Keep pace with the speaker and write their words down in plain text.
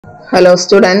Hello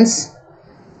students,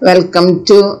 welcome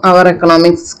to our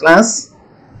economics class.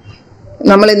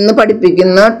 നമ്മൾ ഇന്ന്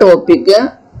പഠിപ്പിക്കുന്ന ടോപ്പിക്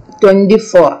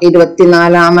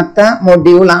 24ാമത്തെ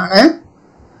മൊഡ്യൂൾ ആണ്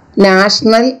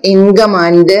national income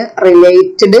and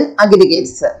related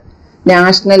aggregates.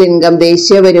 National income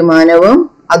ദേശീയ വരുമാനവും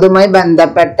അതുമായി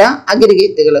ബന്ധപ്പെട്ട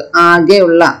അഗ്രിഗേറ്റുകൾ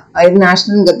ആകെയുള്ള അതായത്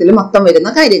നാഷണൽ ഇൻകത്തിൽ മൊത്തം വരുന്ന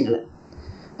കാര്യങ്ങൾ.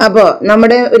 അപ്പോൾ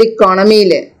നമ്മുടെ ഒരു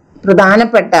ഇക്കോണമിയിൽ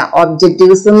പ്രധാനപ്പെട്ട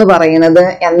ഒബ്ജക്റ്റീവ്സ് എന്ന് പറയുന്നത്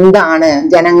എന്താണ്?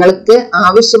 ജനങ്ങൾക്ക്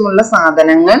ആവശ്യമുള്ള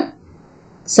സാധനങ്ങൾ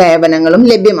സേവനങ്ങളും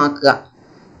ലഭ്യമാക്കുക.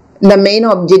 The main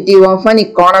objective of an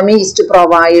economy is to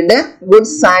provide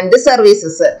goods and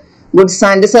services. Goods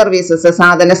and services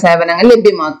സാധന സേവനങ്ങൾ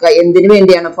ലഭ്യമാക്കുക. എന്തിനു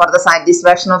വേണ്ടിയാണ്? For the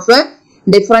satisfaction of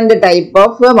different type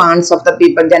of wants of the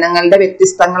people. ജനങ്ങളുടെ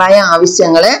വ്യത്യസ്തങ്ങളായ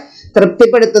ആവശ്യങ്ങളെ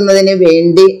തൃപ്തിപ്പെടുത്തുന്നതിന്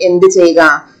വേണ്ടി എന്ത്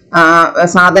ചെയ്യുക?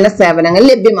 സാധന സേവനങ്ങൾ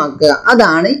ലഭ്യമാക്കുക.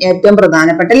 അതാണ് ഏറ്റവും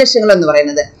പ്രധാനപ്പെട്ട ലക്ഷ്യങ്ങൾ എന്ന്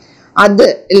പറയുന്നത്.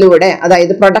 അതിലൂടെ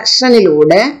അതായത്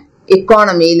പ്രൊഡക്ഷനിലൂടെ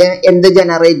ഇക്കോണമിയിൽ എന്ത്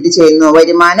ജനറേറ്റ് ചെയ്യുന്നു?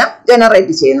 വരുമാനം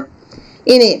ജനറേറ്റ് ചെയ്യുന്നു.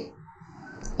 ഇനി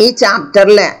ഈ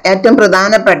ചാപ്റ്ററിലെ ഏറ്റവും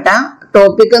പ്രധാനപ്പെട്ട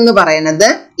ടോപ്പിക് എന്ന് പറയുന്നത്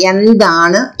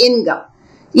എന്താണ് ഇൻകം.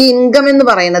 ഈ ഇൻകം എന്ന്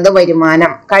പറയുന്നത്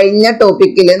വരുമാനം. കഴിഞ്ഞ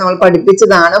ടോപ്പിക്കിൽ നമ്മൾ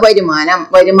പഠിപ്പിച്ചതാണ് വരുമാനം.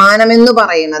 വരുമാനം എന്ന്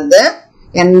പറയുന്നത്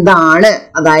എന്താണ്?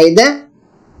 അതായത്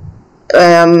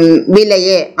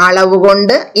വിലയെ അളവ്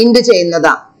കൊണ്ട് ഇൻഡ്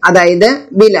ചെയ്യുന്നതാ. അതായത്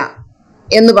വില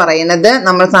എന്ന് പറയുന്നത്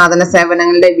നമ്മൾ സാധന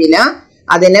സേവനങ്ങളുടെ വില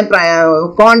അതിനെ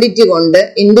ക്വാണ്ടിറ്റി കൊണ്ട്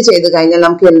ഇൻഡ് ചെയ്ത് കഴിഞ്ഞാൽ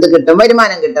നമുക്ക് എന്ത് കിട്ടും?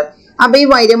 വരുമാനം കിട്ടും. അപ്പൊ ഈ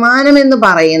വരുമാനം എന്ന്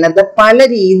പറയുന്നത് പല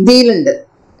രീതിയിലുണ്ട്.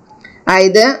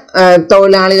 അതായത്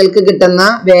തൊഴിലാളികൾക്ക് കിട്ടുന്ന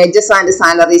വേജസ് ആൻഡ്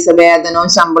സാലറീസ്,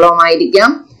 വേതനവും ശമ്പളവും ആയിരിക്കാം.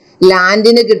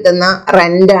 ലാൻഡിന് കിട്ടുന്ന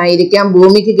റെന്റ് ആയിരിക്കാം.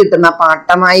 ഭൂമിക്ക് കിട്ടുന്ന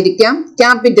പാട്ടമായിരിക്കാം.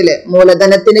 ക്യാപിറ്റല്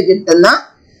മൂലധനത്തിന്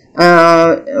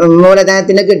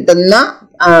കിട്ടുന്ന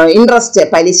ഇൻട്രസ്റ്റ്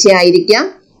പലിശ ആയിരിക്കാം.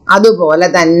 അതുപോലെ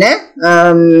തന്നെ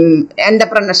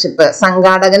എന്റർപ്രണർഷിപ്പ്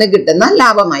സംഘാടകന് കിട്ടുന്ന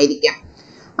ലാഭമായിരിക്കാം.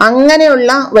 അങ്ങനെയുള്ള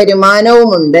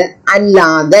വരുമാനവുമുണ്ട്.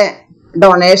 അല്ലാതെ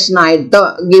ഡൊണേഷൻ ആയിട്ടോ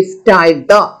ഗിഫ്റ്റ്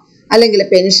ആയിട്ടോ അല്ലെങ്കിൽ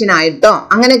പെൻഷൻ ആയിട്ടോ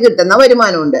അങ്ങനെ കിട്ടുന്ന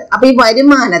വരുമാനമുണ്ട്. അപ്പൊ ഈ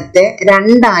വരുമാനത്തെ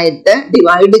രണ്ടായിട്ട്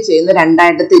ഡിവൈഡ് ചെയ്യുന്നു,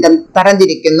 രണ്ടായിട്ട്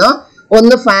തരംതിരിക്കുന്നു.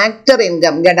 ഒന്ന് ഫാക്ടർ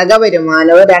ഇൻകം ഘടക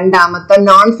വരുമാനവും, രണ്ടാമത്തെ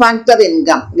നോൺ ഫാക്ടർ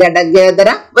ഇൻകം ഘടകേതര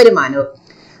വരുമാനവും.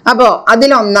 അപ്പോ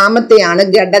അതിലൊന്നാമത്തെയാണ്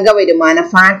ഘടക വരുമാനം.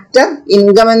 ഫാക്ടർ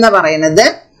ഇൻകം എന്ന് പറയുന്നത്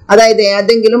അതായത്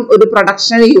ഏതെങ്കിലും ഒരു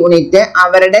പ്രൊഡക്ഷൻ യൂണിറ്റ്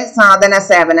അവരുടെ സാധന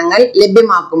സേവനങ്ങൾ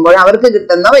ലഭ്യമാക്കുമ്പോൾ അവർക്ക്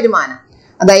കിട്ടുന്ന വരുമാനം.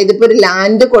 അതായത് ഇപ്പൊ ഒരു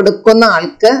ലാൻഡ് കൊടുക്കുന്ന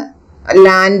ആൾക്ക്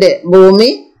ലാൻഡ് ഭൂമി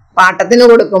പാട്ടത്തിന്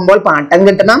കൊടുക്കുമ്പോൾ പാട്ടം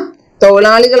കിട്ടണം.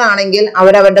 തൊഴിലാളികളാണെങ്കിൽ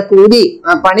അവരവരുടെ കൂലി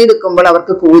പണിയെടുക്കുമ്പോൾ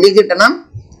അവർക്ക് കൂലി കിട്ടണം.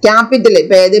 ക്യാപിറ്റൽ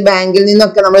ഇപ്പൊ ഏത് ബാങ്കിൽ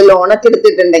നിന്നൊക്കെ നമ്മൾ ലോണൊക്കെ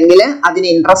എടുത്തിട്ടുണ്ടെങ്കിൽ അതിന്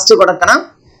ഇൻട്രസ്റ്റ് കൊടുക്കണം.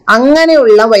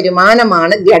 അങ്ങനെയുള്ള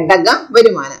വരുമാനമാണ് ഘടക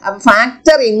വരുമാനം. അപ്പൊ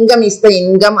factor income is the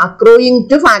income അക്രൂയിങ്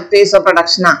to factors of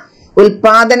production.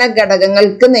 ഉൽപാദന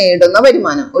ഘടകങ്ങൾക്ക് നേടുന്ന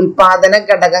വരുമാനം. ഉൽപാദന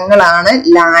ഘടകങ്ങളാണ്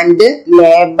ലാൻഡ്,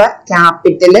 ലേബർ,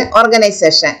 ക്യാപിറ്റല്,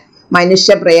 ഓർഗനൈസേഷൻ,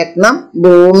 മനുഷ്യ പ്രയത്നം,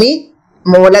 ഭൂമി,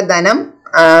 മൂലധനം,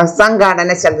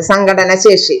 സംഘടന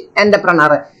ശേഷി,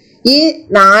 എന്റർപ്രണർ. ഈ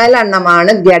 4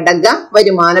 എണ്ണമാണ് ഘടക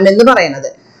വരുമാനം എന്ന് പറയുന്നത്.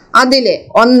 അതില്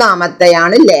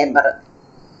ഒന്നാമത്തെയാണ് ലേബർ.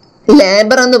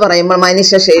 ലേബർ എന്ന് പറയുമ്പോൾ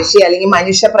മനുഷ്യശേഷി അല്ലെങ്കിൽ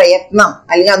മനുഷ്യ പ്രയത്നം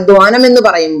അല്ലെങ്കിൽ അധ്വാനം എന്ന്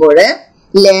പറയുമ്പോൾ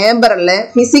ലേബറില്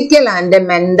ഫിസിക്കൽ ആൻഡ്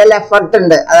മെന്റൽ എഫർട്ട്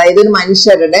ഉണ്ട്. അതായത് ഒരു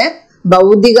മനുഷ്യരുടെ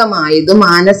ഭൗതികമായതും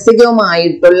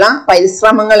മാനസികവുമായിട്ടുള്ള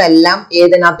പരിശ്രമങ്ങളെല്ലാം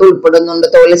ഏതിനകത്ത് ഉൾപ്പെടുന്നുണ്ട്?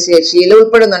 തൊഴിൽ ശേഷിയിൽ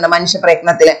ഉൾപ്പെടുന്നുണ്ട്. മനുഷ്യ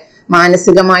പ്രയത്നത്തില്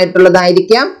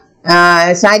മാനസികമായിട്ടുള്ളതായിരിക്കാം,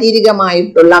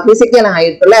 ശാരീരികമായിട്ടുള്ള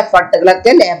ഫിസിക്കലായിട്ടുള്ള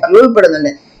എഫർട്ടുകളൊക്കെ ലേബറിൽ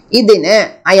ഉൾപ്പെടുന്നുണ്ട്. ഇതിന്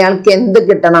അയാൾക്ക് എന്ത്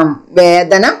കിട്ടണം?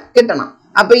 വേതനം കിട്ടണം.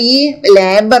 അപ്പൊ ഈ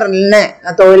ലേബറിന്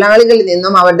തൊഴിലാളികളിൽ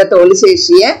നിന്നും അവരുടെ തൊഴിൽ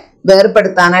ശേഷിയെ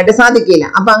വേർപെടുത്താനായിട്ട് സാധിക്കില്ല.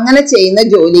 അപ്പൊ അങ്ങനെ ചെയ്യുന്ന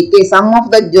ജോലിക്ക് some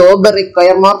of the job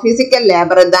require more physical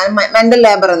labour than mental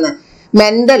labour എന്ന്.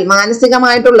 മെന്റൽ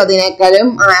മാനസികമായിട്ടുള്ളതിനേക്കാളും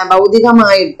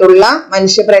ഭൗതികമായിട്ടുള്ള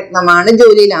മനുഷ്യ പ്രയത്നമാണ്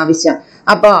ജോലിയിൽ ആവശ്യം.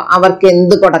 അപ്പൊ അവർക്ക്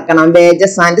എന്ത് കൊടുക്കണം?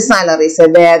 വേജസ് ആൻഡ് സാലറീസ്,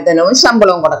 വേതനവും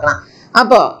ശമ്പളവും കൊടുക്കണം.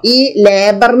 അപ്പോ ഈ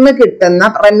ലേബറിന് കിട്ടുന്ന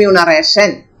റെമ്യൂണറേഷൻ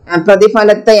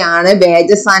പ്രതിഫലത്തെയാണ്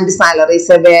വേജസ് ആൻഡ്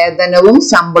സാലറീസ്, വേതനവും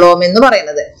ശമ്പളവും എന്ന്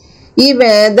പറയുന്നത്. ഈ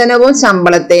വേതനവും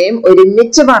ശമ്പളത്തെയും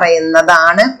ഒരുമിച്ച്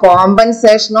പറയുന്നതാണ്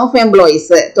കോമ്പൻസേഷൻ ഓഫ്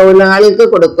എംപ്ലോയീസ്, തൊഴിലാളികൾക്ക്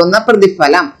കൊടുക്കുന്ന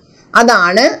പ്രതിഫലം.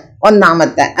 അതാണ്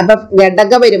ഒന്നാമത്തെ. അപ്പൊ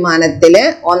ഘടക വരുമാനത്തില്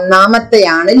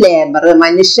ഒന്നാമത്തെയാണ് ലേബർ,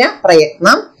 മനുഷ്യ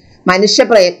പ്രയത്നം. മനുഷ്യ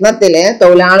പ്രയത്നത്തില്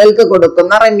തൊഴിലാളികൾക്ക്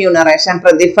കൊടുക്കുന്ന റെമ്യൂണറേഷൻ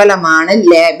പ്രതിഫലമാണ്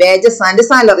വേജസ് ആൻഡ്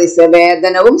സാലറീസ്,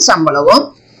 വേതനവും ശമ്പളവും.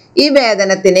 ഈ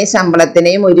വേതനത്തിനെയും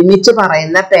ശമ്പളത്തിനെയും ഒരുമിച്ച്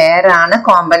പറയുന്ന പേരാണ്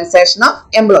കോമ്പൻസേഷൻ ഓഫ്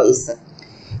എംപ്ലോയീസ്.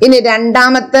 ഇനി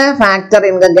രണ്ടാമത്തെ ഫാക്ടർ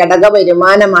ഇൻകം ഘടക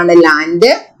വരുമാനമാണ്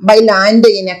land. By land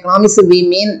in economics V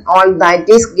mean all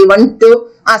that is given to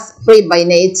as free by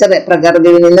nature,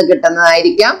 പ്രകൃതിയിൽ നിന്ന്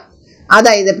കിട്ടുന്നതായിരിക്കാം.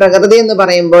 അതായത് പ്രകൃതി എന്ന്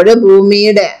പറയുമ്പോൾ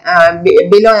ഭൂമിയുടെ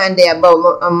ബിലോ ആൻഡ്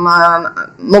അബവ്,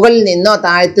 മുകളിൽ നിന്നോ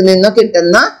താഴത്തു നിന്നോ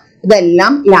കിട്ടുന്ന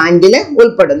ഇതെല്ലാം ലാൻഡിൽ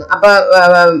ഉൾപ്പെടുന്നു. അപ്പൊ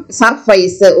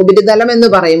സർഫൈസ്, ഉപരിതലം എന്ന്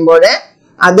പറയുമ്പോൾ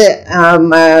അത്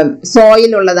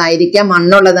സോയിൽ ഉള്ളതായിരിക്കാം,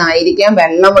 മണ്ണുള്ളതായിരിക്കാം,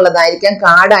 വെള്ളമുള്ളതായിരിക്കാം,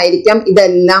 കാടായിരിക്കാം.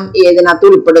 ഇതെല്ലാം ഏതിനകത്ത്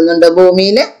ഉൾപ്പെടുന്നുണ്ട്?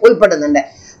 ഭൂമിയിൽ ഉൾപ്പെടുന്നുണ്ട്.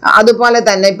 അതുപോലെ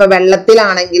തന്നെ ഇപ്പൊ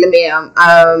വെള്ളത്തിലാണെങ്കിലും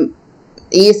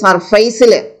ഈ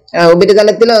സർഫൈസിൽ,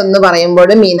 ഉപരിതലത്തിൽ എന്ന് പറയുമ്പോൾ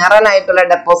മിനറൽ ആയിട്ടുള്ള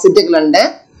ഡെപ്പോസിറ്റുകളുണ്ട്.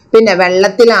 പിന്നെ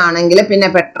വെള്ളത്തിലാണെങ്കിൽ പിന്നെ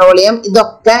പെട്രോളിയം,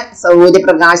 ഇതൊക്കെ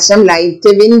സൂര്യപ്രകാശം,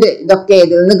 ലൈറ്റ്, വിൻഡ്, ഇതൊക്കെ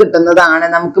ഇതിൽ നിന്ന് കിട്ടുന്നതാണ്,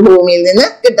 നമുക്ക് ഭൂമിയിൽ നിന്ന്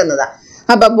കിട്ടുന്നത്.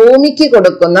 അപ്പൊ ഭൂമിക്ക്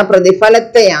കൊടുക്കുന്ന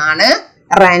പ്രതിഫലത്തെയാണ്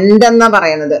റെന്റ് എന്ന്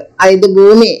പറയുന്നത്. അതായത്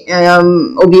ഭൂമി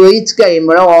ഉപയോഗിച്ച്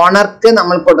കഴിയുമ്പോൾ ഓണർക്ക്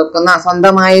നമ്മൾ കൊടുക്കുന്ന,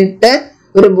 സ്വന്തമായിട്ട്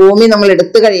ഒരു ഭൂമി നമ്മൾ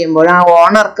എടുത്തു കഴിയുമ്പോൾ ആ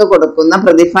ഓണർക്ക് കൊടുക്കുന്ന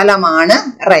പ്രതിഫലമാണ്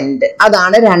റെന്റ്.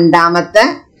 അതാണ് രണ്ടാമത്തെ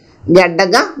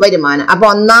ഘടക വരുമാനം. അപ്പൊ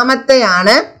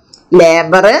ഒന്നാമത്തെയാണ്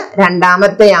ലേബർ,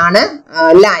 രണ്ടാമത്തെയാണ്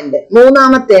ലാൻഡ്,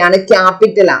 മൂന്നാമത്തെയാണ്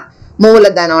ക്യാപിറ്റലാണ്,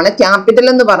 മൂലധനമാണ്. ക്യാപിറ്റൽ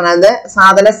എന്ന് പറഞ്ഞത്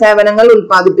സാധന സേവനങ്ങൾ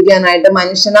ഉൽപ്പാദിപ്പിക്കാനായിട്ട്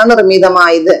മനുഷ്യനാ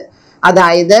നിർമ്മിതമായത്.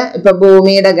 അതായത് ഇപ്പൊ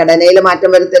ഭൂമിയുടെ ഘടനയിൽ മാറ്റം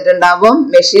വരുത്തിയിട്ടുണ്ടാവും,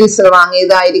 മെഷീൻസ്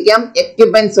വാങ്ങിയതായിരിക്കാം,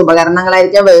 എക്യുപ്മെന്റ്സ്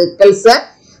ഉപകരണങ്ങളായിരിക്കാം, വെഹിക്കിൾസ്,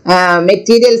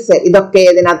 മെറ്റീരിയൽസ്, ഇതൊക്കെ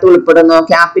ഇതിനകത്ത് ഉൾപ്പെടുന്നു,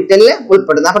 ക്യാപിറ്റലിൽ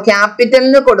ഉൾപ്പെടുന്നു. അപ്പൊ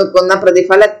ക്യാപിറ്റലിന് കൊടുക്കുന്ന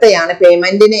പ്രതിഫലത്തെയാണ്,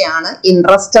 പേയ്മെന്റിനെയാണ്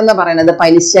ഇൻട്രസ്റ്റ് എന്ന് പറയുന്നത്,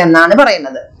 പലിശ എന്നാണ്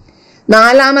പറയുന്നത്.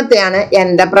 നാലാമത്തെയാണ്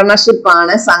എന്റർപ്രണർഷിപ്പ്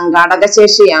ആണ്, സംഘാടക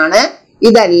ശേഷിയാണ്.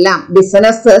 ഇതെല്ലാം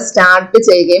ബിസിനസ് സ്റ്റാർട്ട്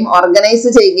ചെയ്യുകയും ഓർഗനൈസ്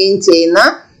ചെയ്യുകയും ചെയ്യുന്ന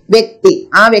വ്യക്തി,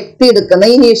 ആ വ്യക്തി എടുക്കുന്ന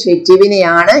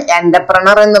ഇനീഷ്യേറ്റീവിനെയാണ്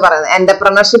എന്റർപ്രണർ എന്ന് പറയുന്നത്,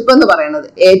 എന്റർപ്രണർഷിപ്പ് എന്ന് പറയുന്നത്.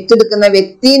 ഏറ്റെടുക്കുന്ന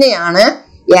വ്യക്തിനെയാണ്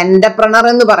എന്റർപ്രണർ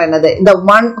എന്ന് പറയുന്നത്. The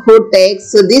one who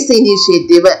takes this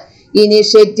initiative,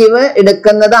 initiative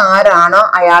എടുക്കുന്നത് ആരാണോ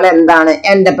അയാൾ എന്താണ്?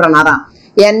 എന്റർപ്രണറാ.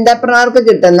 എന്റർപ്രണർക്ക്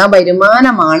കിട്ടുന്ന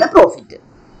വരുമാനമാണ് പ്രോഫിറ്റ്.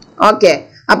 ഓക്കെ,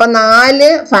 അപ്പൊ 4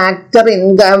 ഫാക്ടർ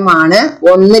ഇൻകം ആണ്.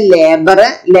 ഒന്ന് ലേബർ,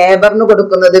 ലേബറിന്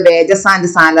കൊടുക്കുന്നത് വേജസ് ആൻഡ്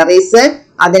സാലറീസ്,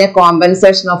 അതിനെ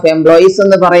കോമ്പൻസേഷൻ ഓഫ് എംപ്ലോയീസ്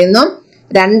എന്ന് പറയുന്നു.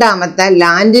 രണ്ടാമത്തെ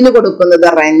ലാൻഡിന് കൊടുക്കുന്നത്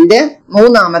റെന്റ്,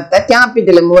 മൂന്നാമത്തെ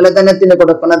ക്യാപിറ്റൽ, മൂലധനത്തിന്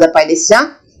കൊടുക്കുന്നത് പലിശ,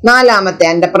 നാലാമത്തെ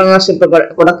എന്റർപ്രണർഷിപ്പ്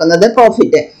കൊടുക്കുന്നത്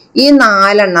പ്രോഫിറ്റ്. ഈ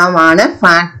 4 എണ്ണമാണ്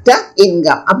ഫാക്ടർ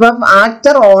ഇൻകം. അപ്പൊ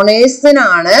ഫാക്ടർ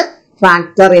ഓണേഴ്സിനാണ്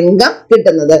ഫാക്ടർ ഇൻകം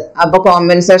കിട്ടുന്നത്. അപ്പൊ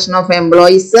compensation of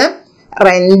employees,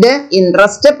 rent,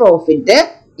 interest, profit,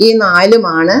 ഈ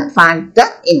 4ഉമാണ് factor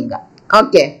income.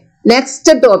 Okay,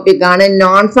 next topic ആണ്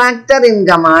നോൺ ഫാക്ടർ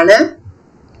ഇൻകം ആണ്.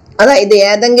 അതായത്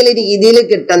ഏതെങ്കിലും രീതിയിൽ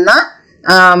കിട്ടുന്ന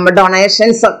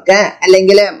ഡൊണേഷൻസ് ഒക്കെ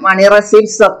അല്ലെങ്കിൽ മണി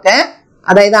റെസീപ്റ്റ്സ് ഒക്കെ,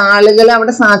 അതായത് ആളുകൾ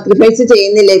അവിടെ സാക്രിഫൈസ്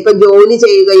ചെയ്യുന്നില്ല, ഇപ്പൊ ജോലി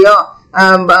ചെയ്യുകയോ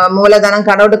മൂലധനം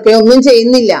കടമെടുക്കുകയോ ഒന്നും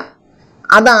ചെയ്യുന്നില്ല.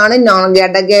 അതാണ്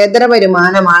ഘടകേതര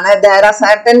വരുമാനമാണ്. There are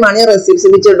certain money receipts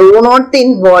which do not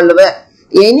involve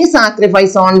any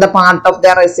sacrifice on the part of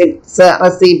the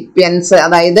recipients.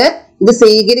 അതായത് ഇത്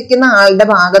സ്വീകരിക്കുന്ന ആളുടെ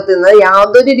ഭാഗത്ത് നിന്ന്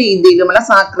യാതൊരു രീതിയിലുമുള്ള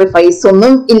സാക്രിഫൈസ്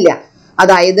ഒന്നും ഇല്ല.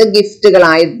 അതായത്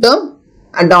ഗിഫ്റ്റുകളായിട്ടും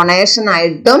ഡൊണേഷൻ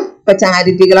ആയിട്ടും, ഇപ്പൊ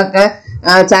ചാരിറ്റികളൊക്കെ,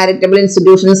 ചാരിറ്റബിൾ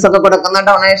ഇൻസ്റ്റിറ്റ്യൂഷൻസ് ഒക്കെ കൊടുക്കുന്ന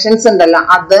ഡൊണേഷൻസ് ഉണ്ടല്ലോ,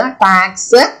 അത്,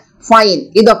 ടാക്സ്, ഫൈൻ,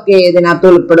 ഇതൊക്കെ ഇതിനകത്ത്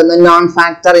ഉൾപ്പെടുന്നു, നോൺ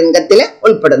ഫാക്ടർ ഇൻകത്തില്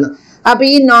ഉൾപ്പെടുന്നു. അപ്പൊ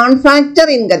ഈ നോൺ ഫാക്ടർ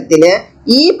ഇൻകത്തില്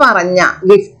ഈ പറഞ്ഞ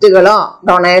ഗിഫ്റ്റുകളോ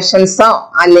ഡൊണേഷൻസോ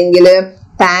അല്ലെങ്കിൽ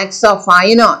ടാക്സോ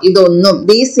ഫൈനോ ഇതൊന്നും,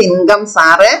 these incomes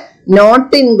are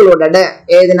not included,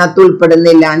 ഏതിനകത്ത്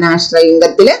ഉൾപ്പെടുന്നില്ല, നാഷണൽ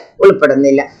ഇൻകത്തില്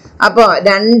ഉൾപ്പെടുന്നില്ല. അപ്പോ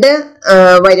 2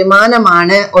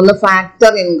 വരുമാനമാണ്, ഒന്ന്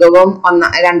ഫാക്ടർ ഇൻകവും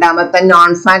രണ്ടാമത്തെ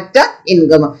non factor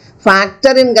ഇൻകവും.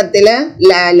 Factor ഇൻകത്തില്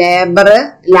labour,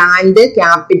 land,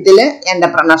 capital,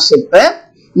 entrepreneurship.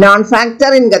 Non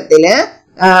factor ഇൻകത്തില്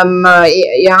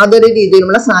യാതൊരു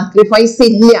രീതിയിലുള്ള സാക്രിഫൈസ്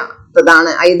ഇല്ല.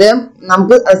 ഇത്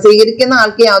നമുക്ക് സ്വീകരിക്കുന്ന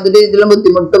ആൾക്ക് യാതൊരു രീതിയിലും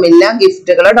ബുദ്ധിമുട്ടുമില്ല.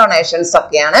 ഗിഫ്റ്റുകൾ, ഡൊണേഷൻസ്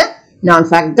ഒക്കെയാണ് non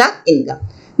factor income.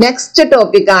 Next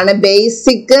topic ആണ്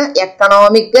ബേസിക്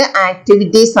എക്കണോമിക്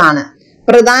ആക്ടിവിറ്റീസ് ആണ്.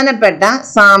 പ്രധാനപ്പെട്ട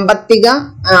സാമ്പത്തിക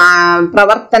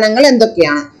പ്രവർത്തനങ്ങൾ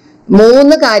എന്തൊക്കെയാണ്?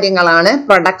 3 കാര്യങ്ങളാണ്: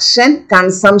 പ്രൊഡക്ഷൻ,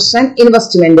 കൺസംഷൻ,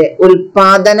 ഇൻവെസ്റ്റ്മെന്റ്.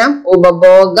 ഉൽപാദനം,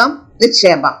 ഉപഭോഗം,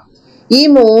 നിക്ഷേപം. ഈ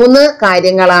 3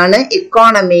 കാര്യങ്ങളാണ്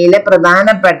ഇക്കോണമിയിലെ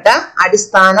പ്രധാനപ്പെട്ട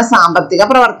അടിസ്ഥാന സാമ്പത്തിക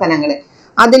പ്രവർത്തനങ്ങൾ.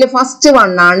 അതിൽ ഫസ്റ്റ്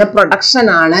ആണ് പ്രൊഡക്ഷൻ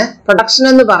ആണ്. പ്രൊഡക്ഷൻ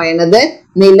എന്ന് പറയുന്നത്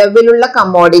നിലവിലുള്ള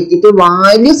കമ്മോഡിറ്റിക്ക്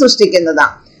വാല്യൂ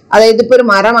സൃഷ്ടിക്കുന്നതാണ്. അതായത് ഇപ്പൊ ഒരു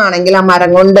മരമാണെങ്കിൽ ആ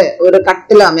മരം കൊണ്ട് ഒരു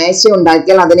കട്ടിലോ മേശ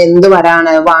ഉണ്ടാക്കിയാൽ അതിന് എന്ത്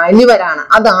വരാണ്? വാല്യൂ വരാണ്.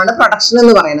 അതാണ് പ്രൊഡക്ഷൻ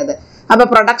എന്ന് പറയുന്നത്. അപ്പൊ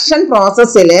പ്രൊഡക്ഷൻ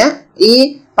പ്രോസസ്സില് ഈ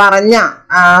പറഞ്ഞ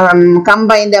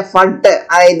കമ്പൈൻഡ് എഫർട്ട്,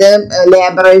 അതായത്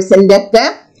ലേബറേഴ്സിന്റെ ഒക്കെ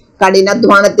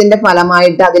കഠിനാധ്വാനത്തിന്റെ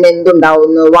ഫലമായിട്ട് അതിന്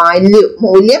എന്തുണ്ടാവുന്നു? വാല്യൂ,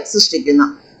 മൂല്യം സൃഷ്ടിക്കുന്നു.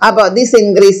 അപ്പൊ ദിസ്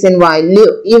ഇൻക്രീസ് ഇൻ വാല്യൂ,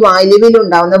 ഈ വാല്യൂവിൽ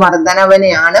ഉണ്ടാവുന്ന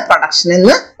വർധനവിനെയാണ് പ്രൊഡക്ഷൻ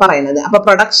എന്ന് പറയുന്നത്. അപ്പൊ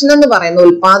പ്രൊഡക്ഷൻ എന്ന് പറയുന്നത്,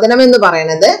 ഉൽപാദനം എന്ന്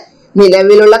പറയുന്നത്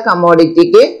നിലവിലുള്ള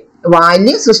കമ്മോഡിറ്റിക്ക്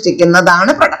വാല്യൂ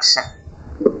സൃഷ്ടിക്കുന്നതാണ് പ്രൊഡക്ഷൻ.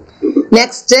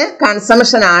 നെക്സ്റ്റ്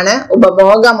കൺസംഷൻ ആണ്,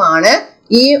 ഉപഭോഗമാണ്.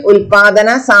 ഈ ഉൽപാദന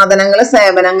സാധനങ്ങൾ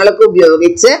സേവനങ്ങൾക്ക്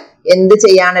ഉപയോഗിച്ച് എന്ത്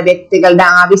ചെയ്യാണ്? വ്യക്തികളുടെ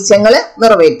ആവശ്യങ്ങൾ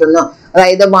നിറവേറ്റുന്നു.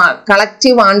 അതായത്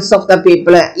collective wants of the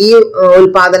people. ഈ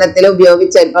ഉൽപാദനത്തിൽ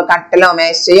ഉപയോഗിച്ച ഇപ്പൊ കട്ടലോ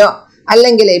മേശയോ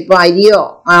അല്ലെങ്കിൽ ഇപ്പൊ അരിയോ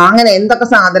അങ്ങനെ എന്തൊക്കെ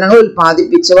സാധനങ്ങൾ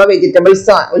ഉൽപ്പാദിപ്പിച്ചോ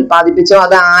വെജിറ്റബിൾസോ ഉൽപ്പാദിപ്പിച്ചോ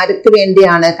അത് ആർക്ക്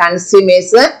വേണ്ടിയാണ്?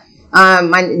 കൺസ്യൂമേഴ്സ്,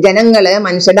 ജനങ്ങള്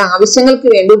മനുഷ്യരുടെ ആവശ്യങ്ങൾക്ക്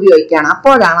വേണ്ടി ഉപയോഗിക്കുകയാണ്.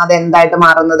 അപ്പോഴാണ് അത് എന്തായിട്ട്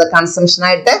മാറുന്നത്? കൺസംഷൻ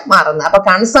ആയിട്ട് മാറുന്നത്. അപ്പൊ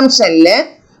കൺസംഷനില്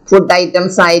ഫുഡ്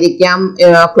ഐറ്റംസ് ആയിരിക്കാം,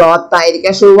 ക്ലോത്ത്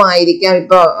ആയിരിക്കാം, ഷൂ ആയിരിക്കാം,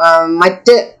 ഇപ്പൊ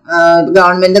മറ്റ്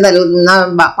ഗവൺമെന്റ് നൽകുന്ന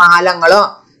പാലങ്ങളോ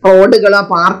റോഡുകളോ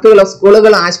പാർക്കുകളോ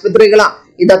സ്കൂളുകളോ ആശുപത്രികളോ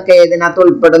ഇതൊക്കെ ഇതിനകത്ത്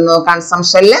ഉൾപ്പെടുന്നു,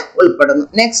 കൺസംഷനിൽ ഉൾപ്പെടുന്നു.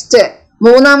 നെക്സ്റ്റ്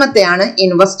മൂന്നാമത്തെയാണ്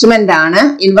ഇൻവെസ്റ്റ്മെന്റ് ആണ്.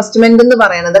 ഇൻവെസ്റ്റ്മെന്റ് എന്ന്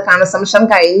പറയുന്നത് കൺസംഷൻ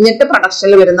കഴിഞ്ഞിട്ട്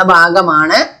പ്രൊഡക്ഷനിൽ വരുന്ന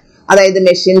ഭാഗമാണ്. അതായത്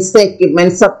മെഷീൻസ്,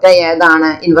 എക്യുപ്മെന്റ്സ് ഒക്കെ ഏതാണ്?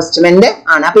 ഇൻവെസ്റ്റ്മെന്റ്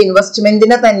ആണ്. അപ്പൊ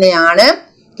ഇൻവെസ്റ്റ്മെന്റിനെ തന്നെയാണ്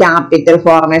ക്യാപിറ്റൽ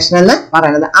ഫോർമേഷൻ എന്ന്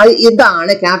പറയുന്നത്.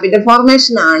 ഇതാണ് ക്യാപിറ്റൽ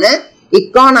ഫോർമേഷൻ ആണ്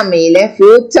ഇക്കോണമിയിലെ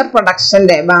ഫ്യൂച്ചർ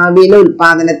പ്രൊഡക്ഷന്റെ, ഭാവിയിലെ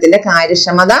ഉൽപാദനത്തിന്റെ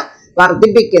കാര്യക്ഷമത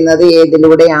വർദ്ധിപ്പിക്കുന്നത്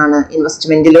ഏതിലൂടെയാണ്?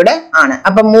 ഇൻവെസ്റ്റ്മെന്റിലൂടെ ആണ്.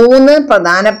 അപ്പൊ 3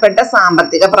 പ്രധാനപ്പെട്ട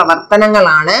സാമ്പത്തിക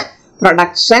പ്രവർത്തനങ്ങളാണ്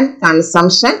പ്രൊഡക്ഷൻ,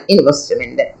 കൺസംഷൻ,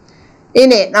 ഇൻവെസ്റ്റ്മെന്റ്.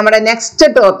 ഇനി നമ്മുടെ നെക്സ്റ്റ്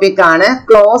ടോപ്പിക് ആണ്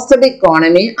closed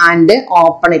economy and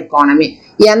open economy.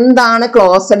 എന്താണ്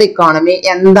ക്ലോസ്ഡ് ഇക്കോണമി?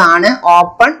 എന്താണ്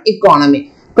ഓപ്പൺ ഇക്കോണമി?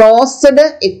 ക്ലോസ്ഡ്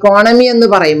ഇക്കോണമി എന്ന്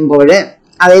പറയുമ്പോൾ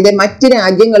അതായത് മറ്റു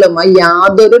രാജ്യങ്ങളുമായി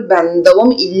യാതൊരു ബന്ധവും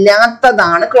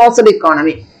ഇല്ലാത്തതാണ് ക്ലോസ്ഡ്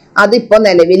ഇക്കോണമി. അതിപ്പോ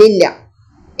നിലവിലില്ല.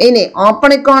 ഇനി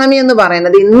ഓപ്പൺ ഇക്കോണമി എന്ന്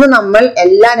പറയുന്നത് ഇന്ന് നമ്മൾ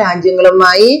എല്ലാ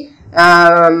രാജ്യങ്ങളുമായി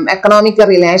എക്കണോമിക്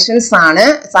റിലേഷൻസ് ആണ്,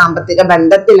 സാമ്പത്തിക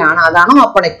ബന്ധത്തിലാണ്. അതാണ്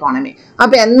ഓപ്പൺ ഇക്കോണമി.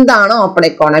 അപ്പൊ എന്താണ് open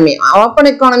economy? Open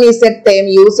economy is A term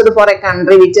used for A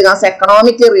country which has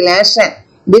economic relation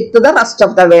with the rest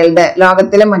of the world.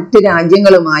 ലോകത്തിലെ മറ്റു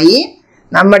രാജ്യങ്ങളുമായി,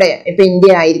 നമ്മുടെ ഇപ്പൊ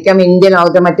ഇന്ത്യ ആയിരിക്കാം, ഇന്ത്യ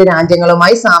ലോകത്തെ മറ്റു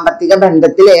രാജ്യങ്ങളുമായി സാമ്പത്തിക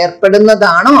ബന്ധത്തിൽ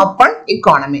ഏർപ്പെടുന്നതാണ് ഓപ്പൺ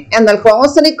ഇക്കോണമി. എന്നാൽ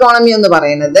ക്ലോസ്ഡ് ഇക്കോണമി എന്ന്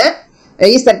പറയുന്നത്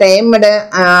is termed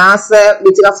as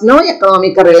which has no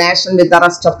economic relation with the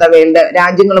rest of the world.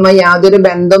 രാജ്യങ്ങളുമായി യാതൊരു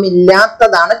ബന്ധവും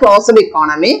ഇല്ലാത്തതാണ് ക്ലോസ്ഡ്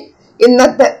ഇക്കോണമി.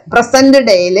 ഇന്നത്തെ പ്രസന്റ്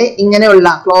ഡേയില് ഇങ്ങനെയുള്ള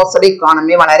ക്ലോസ്ഡ്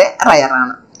ഇക്കോണമി വളരെ റയർ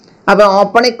ആണ്. അപ്പൊ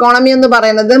ഓപ്പൺ ഇക്കോണമി എന്ന്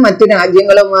പറയുന്നത് മറ്റു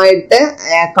രാജ്യങ്ങളുമായിട്ട്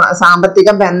സാമ്പത്തിക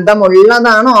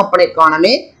ബന്ധമുള്ളതാണ് ഓപ്പൺ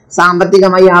ഇക്കോണമി.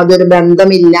 സാമ്പത്തികമായി യാതൊരു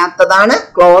ബന്ധമില്ലാത്തതാണ്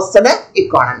ക്ലോസ്ഡ്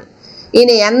ഇക്കോണമി.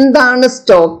 ഇനി എന്താണ്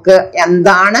സ്റ്റോക്ക്,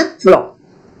 എന്താണ് ഫ്ലോ?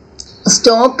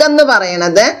 സ്റ്റോക്ക് എന്ന്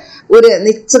പറയുന്നത് ഒരു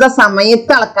നിശ്ചിത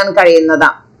സമയത്ത് അളക്കാൻ കഴിയുന്നതാ.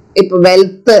 ഇപ്പൊ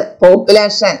വെൽത്ത്,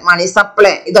 പോപ്പുലേഷൻ, മണി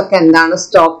സപ്ലൈ ഇതൊക്കെ എന്താണ്?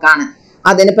 സ്റ്റോക്കാണ്.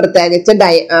 അതിന് പ്രത്യേകിച്ച്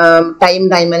ടൈം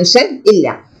ഡൈമെൻഷൻ ഇല്ല.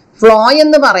 ഫ്ലോ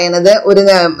എന്ന് പറയുന്നത്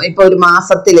ഇപ്പൊ ഒരു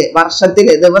മാസത്തില്,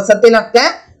 വർഷത്തില്, ദിവസത്തിലൊക്കെ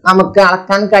നമുക്ക്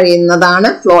അളക്കാൻ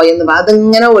കഴിയുന്നതാണ് ഫ്ലോ എന്ന് പറയുന്നത്.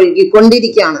 അതിങ്ങനെ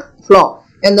ഒഴുകിക്കൊണ്ടിരിക്കുകയാണ്. ഫ്ലോ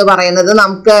എന്ന് പറയുന്നത്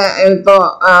നമുക്ക് ഇപ്പോ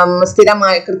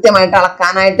സ്ഥിരമായി കൃത്യമായിട്ട്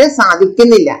അളക്കാനായിട്ട്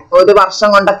സാധിക്കുന്നില്ല. ഒരു വർഷം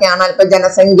കൊണ്ടൊക്കെയാണ് ഇപ്പൊ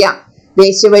ജനസംഖ്യ,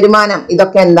 ദേശീയ വരുമാനം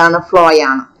ഇതൊക്കെ എന്താണ്? ഫ്ലോ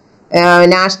ആണ്.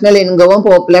 നാഷണൽ ഇൻകവും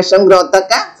പോപ്പുലേഷൻ ഗ്രോത്ത്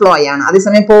ഒക്കെ ഫ്ലോ ആണ്.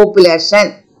 അതേസമയം പോപ്പുലേഷൻ,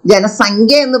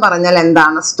 ജനസംഖ്യ എന്ന് പറഞ്ഞാൽ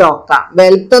എന്താണ്? സ്റ്റോക്കാ.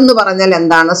 വെൽത്ത് എന്ന് പറഞ്ഞാൽ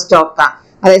എന്താണ്? സ്റ്റോക്കാ.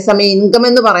 അതേസമയം ഇൻകം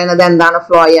എന്ന് പറയുന്നത് എന്താണ്?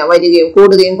 ഫ്ലോ വരികയും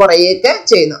കൂടുകയും കുറയുകയൊക്കെ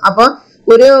ചെയ്യുന്നു. അപ്പൊ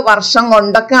ഒരു വർഷം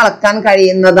കൊണ്ടൊക്കെ അളക്കാൻ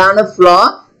കഴിയുന്നതാണ് ഫ്ലോ.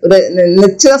 ഒരു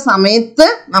നിശ്ചിത സമയത്ത്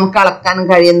നമുക്ക് അളക്കാൻ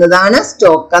കഴിയുന്നതാണ്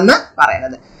സ്റ്റോക്ക് എന്ന്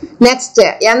പറയുന്നത്. നെക്സ്റ്റ്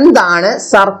എന്താണ്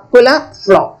സർക്കുലർ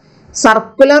ഫ്ലോ?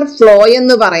 സർക്കുലർ ഫ്ലോ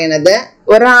എന്ന് പറയുന്നത്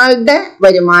ഒരാളുടെ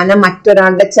വരുമാനം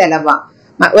മറ്റൊരാളുടെ ചെലവാണ്.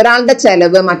 ഒരാളുടെ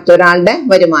ചെലവ് മറ്റൊരാളുടെ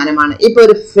വരുമാനമാണ്. ഇപ്പൊ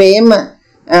ഒരു ഫേം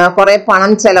കുറെ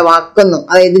പണം ചെലവാക്കുന്നു,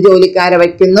 അതായത് ജോലിക്കാരെ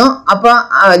വയ്ക്കുന്നു. അപ്പൊ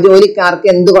ജോലിക്കാർക്ക്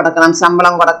എന്ത് കൊടുക്കണം?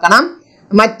 ശമ്പളം കൊടുക്കണം,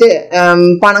 മറ്റ്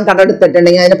പണം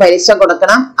കടമെടുത്തിട്ടുണ്ടെങ്കിൽ അതിന് പലിശ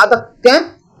കൊടുക്കണം. അതൊക്കെ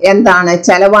എന്താണ്?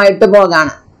 ചെലവായിട്ട്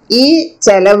പോകാണ്. ഈ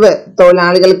ചെലവ്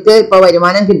തൊഴിലാളികൾക്ക് ഇപ്പൊ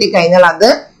വരുമാനം കിട്ടിക്കഴിഞ്ഞാൽ അത്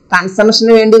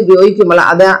കൺസംഷന് വേണ്ടി ഉപയോഗിക്കുമ്പോൾ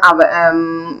അത്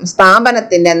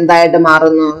സ്ഥാപനത്തിന്റെ എന്തായിട്ട്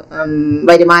മാറുന്നു?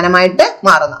 വരുമാനമായിട്ട്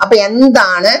മാറുന്നു. അപ്പൊ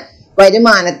എന്താണ്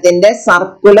വരുമാനത്തിന്റെ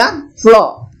സർക്കുലർ ഫ്ലോ,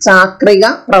 ചാക്രിക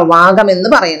പ്രവാഹം എന്ന്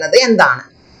പറയുന്നത് എന്താണ്?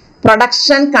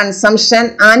 Production, consumption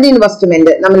and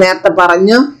investment. നമ്മൾ നേരത്തെ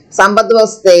പറഞ്ഞു, സമ്പദ്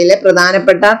വ്യവസ്ഥയിലെ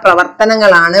പ്രധാനപ്പെട്ട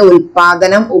പ്രവർത്തനങ്ങളാണ്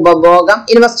ഉൽപാദനം, ഉപഭോഗം,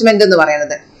 ഇൻവെസ്റ്റ്മെന്റ് എന്ന്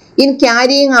പറയുന്നത്. In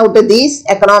carrying out these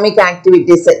economic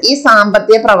activities, ഈ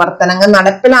സാമ്പത്തിക പ്രവർത്തനങ്ങൾ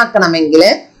നടപ്പിലാക്കണമെങ്കിൽ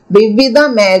വിവിധ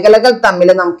മേഖലകൾ തമ്മിൽ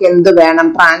നമുക്ക് എന്ത് വേണം?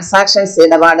 ട്രാൻസാക്ഷൻസ്,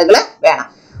 ഇടപാടുകൾ വേണം.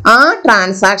 ആ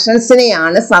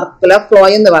ട്രാൻസാക്ഷൻസിനെയാണ് സർക്കുലർ ഫ്ലോ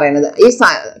എന്ന് പറയുന്നത്. ഈ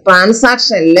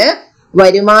ട്രാൻസാക്ഷനിൽ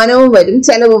വരുമാനവും വരും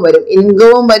ചെലവും വരും,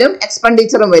 ഇൻകവും വരും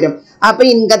എക്സ്പെൻഡിച്ചറും വരും. അപ്പൊ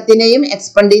ഇൻകത്തിനെയും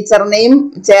എക്സ്പെൻഡിച്ചറിനെയും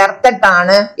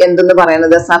ചേർത്തിട്ടാണ് എന്തെന്ന്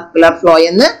പറയുന്നത്, സർക്കുലർ ഫ്ലോ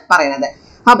എന്ന് പറയുന്നത്.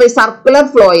 അപ്പൊ ഈ സർക്കുലർ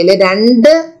ഫ്ലോയില്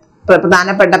രണ്ട്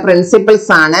പ്രധാനപ്പെട്ട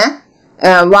പ്രിൻസിപ്പിൾസ് ആണ്.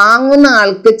 വാങ്ങുന്ന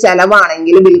ആൾക്ക്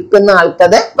ചെലവാണെങ്കിൽ വിൽക്കുന്ന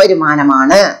ആൾക്കത്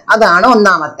വരുമാനമാണ്. അതാണ്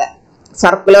ഒന്നാമത്തെ.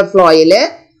 സർക്കുലർ ഫ്ലോയില്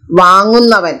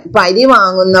വാങ്ങുന്നവൻ, ഇപ്പൊ അരി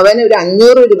വാങ്ങുന്നവൻ ഒരു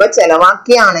 500 രൂപ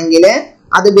ചെലവാക്കിയാണെങ്കിൽ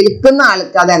അത് വിൽക്കുന്ന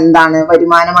ആൾക്ക് അത് എന്താണ്,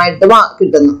 വരുമാനമായിട്ട്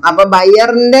കിട്ടുന്നു. അപ്പൊ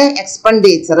ബയറിന്റെ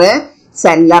എക്സ്പെൻഡിച്ചർ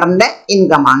സെല്ലറിന്റെ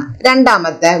ഇൻകം ആണ്.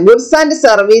 രണ്ടാമത്തെ, goods and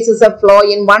services flow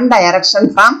in one direction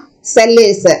from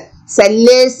sellers.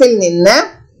 സെല്ലേഴ്സിൽ നിന്ന്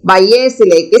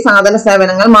ബയേഴ്സിലേക്ക് സാധന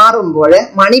സേവനങ്ങൾ മാറുമ്പോൾ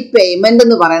മണി പേയ്മെന്റ്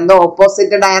എന്ന് പറയുന്നത്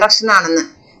ഓപ്പോസിറ്റ് ഡയറക്ഷൻ ആണെന്ന്.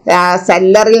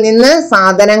 സെല്ലറിൽ നിന്ന്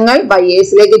സാധനങ്ങൾ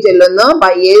ബയേഴ്സിലേക്ക് ചെല്ലുന്നു,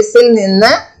 ബയേഴ്സിൽ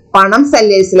നിന്ന് പണം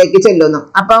സെല്ലേഴ്സിലേക്ക് ചെല്ലുന്നു.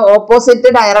 അപ്പൊ ഓപ്പോസിറ്റ്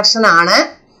ഡയറക്ഷൻ ആണ്.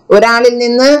 ഒരാളിൽ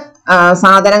നിന്ന്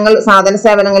സാധന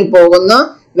സേവനങ്ങൾ പോകുന്നു,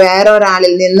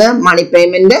 വേറൊരാളിൽ നിന്ന് മണി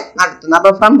പേയ്മെന്റ് നടത്തുന്നു.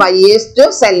 അപ്പൊ ഫ്രം ബയേഴ്സ് ടു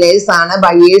സെല്ലേഴ്സ് ആണ്.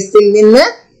 ബയേഴ്സിൽ നിന്ന്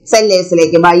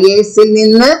സെല്ലേഴ്സിലേക്ക്, ബയേഴ്സിൽ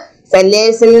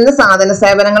നിന്ന് സാധന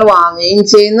സേവനങ്ങൾ വാങ്ങുകയും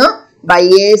ചെയ്യുന്നു,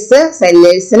 ബയേഴ്സ്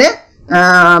സെല്ലേഴ്സിന്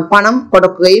പണം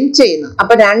കൊടുക്കുകയും ചെയ്യുന്നു.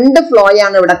 അപ്പൊ രണ്ട്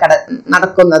ഫ്ലോയാണ് ഇവിടെ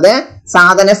നടക്കുന്നത്.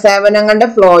 സാധന സേവനങ്ങളുടെ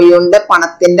ഫ്ലോയുണ്ട്,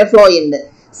 പണത്തിന്റെ ഫ്ലോയുണ്ട്.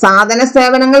 സാധന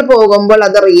സേവനങ്ങൾ പോകുമ്പോൾ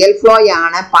അത് റിയൽ ഫ്ലോ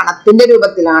ആണ്, പണത്തിന്റെ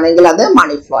രൂപത്തിലാണെങ്കിൽ അത്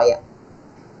മണി ഫ്ലോയാണ്.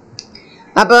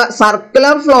 അപ്പൊ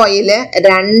സർക്കുലർ ഫ്ലോയില്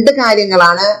രണ്ട്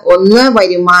കാര്യങ്ങളാണ്, ഒന്ന്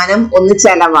വരുമാനം, ഒന്ന്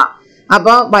ചെലവാ.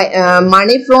 അപ്പൊ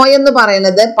മണി ഫ്ലോ എന്ന്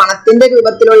പറയുന്നത് പണത്തിന്റെ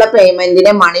രൂപത്തിലുള്ള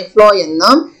പേയ്മെന്റിനെ മണി ഫ്ലോ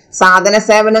എന്നും സാധന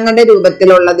സേവനങ്ങളുടെ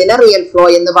രൂപത്തിലുള്ളതിന് റിയൽ ഫ്ലോ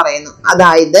എന്ന് പറയുന്നു.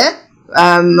 അതായത്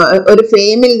ഒരു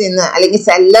ഫേമിൽ നിന്ന് അല്ലെങ്കിൽ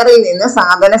സെല്ലറിൽ നിന്ന്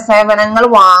സാധന സേവനങ്ങൾ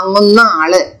വാങ്ങുന്ന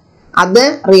ആള്, അത്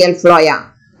റിയൽ ഫ്ലോയാണ്.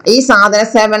 ഈ സാധന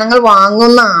സേവനങ്ങൾ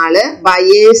വാങ്ങുന്ന ആള്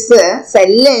ബയേഴ്സ്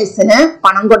സെല്ലേഴ്സിന്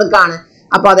പണം കൊടുക്കാണ്.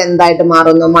 അപ്പൊ അതെന്തായിട്ട്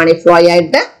മാറുന്നു, മണി ഫ്ലോ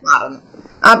ആയിട്ട് മാറുന്നു.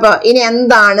 അപ്പൊ ഇനി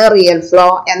എന്താണ് റിയൽ ഫ്ലോ,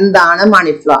 എന്താണ്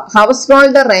മണി flow? House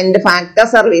hold rent, factor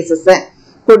services.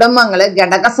 കുടുംബങ്ങള്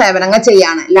ഘടക സേവനങ്ങൾ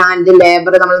ചെയ്യാണ്. ലാൻഡ്,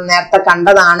 ലേബർ, നമ്മൾ നേരത്തെ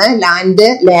കണ്ടതാണ്. Land,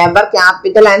 labour,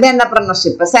 capital and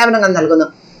entrepreneurship സേവനങ്ങൾ നൽകുന്നു.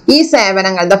 ഈ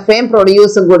സേവനങ്ങൾ, ദ ഫേം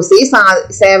പ്രൊഡ്യൂസ് ഗുഡ്സ്, ഈ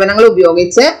സേവനങ്ങൾ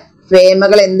ഉപയോഗിച്ച്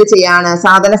ഫേമുകൾ എന്ത് ചെയ്യാണ്,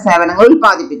 സാധന സേവനങ്ങൾ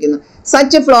ഉൽപ്പാദിപ്പിക്കുന്നു.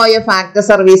 Such flow of factor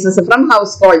services from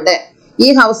house hold. ഈ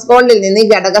ഹൗസ് ഹോൾഡിൽ നിന്ന്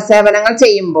ഘടക സേവനങ്ങൾ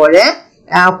ചെയ്യുമ്പോൾ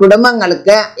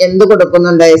കുടുംബങ്ങൾക്ക് എന്ത്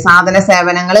കൊടുക്കുന്നുണ്ട്, സാധന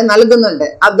സേവനങ്ങൾ നൽകുന്നുണ്ട്.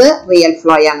 അത് റിയൽ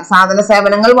ഫ്ലോ ആണ്. സാധന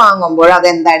സേവനങ്ങൾ വാങ്ങുമ്പോൾ അത്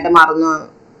എന്തായിട്ട് മാറുന്നു,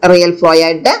 റിയൽ ഫ്ലോ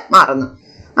ആയിട്ട് മാറുന്നു.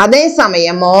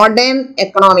 അതേസമയം മോഡേൺ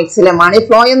എക്കണോമിക്സിലെ മണി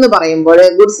ഫ്ലോ എന്ന് പറയുമ്പോൾ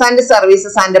goods and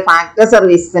services and factor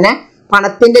സർവീസസിനെ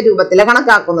പണത്തിന്റെ രൂപത്തിൽ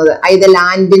കണക്കാക്കുന്നത്. ഇത്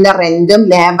ലാൻഡിന്റെ റെന്റും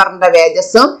ലേബറിന്റെ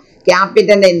വേജസും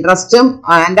ക്യാപിറ്റലിന്റെ ഇൻട്രസ്റ്റും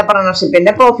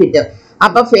എന്റർപ്രണർഷിപ്പിന്റെ പ്രോഫിറ്റും.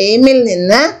 അപ്പൊ ഫെയിമിൽ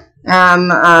നിന്ന്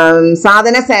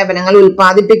സാധന സേവനങ്ങൾ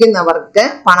ഉൽപ്പാദിപ്പിക്കുന്നവർക്ക്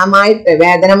പണമായിട്ട്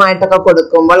വേതനമായിട്ടൊക്കെ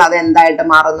കൊടുക്കുമ്പോൾ അത് എന്തായിട്ട്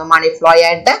മാറുന്നു, മണി ഫ്ലോ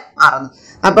ആയിട്ട് മാറുന്നു.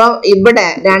 അപ്പൊ ഇവിടെ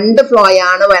രണ്ട്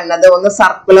ഫ്ലോയാണ് വരുന്നത്. ഒന്ന്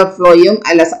സർക്കുലർ ഫ്ലോയും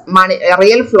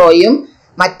റിയൽ ഫ്ലോയും,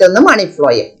 മറ്റൊന്ന് മണി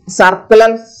ഫ്ലോയും.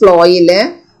 സർക്കുലർ ഫ്ലോയില്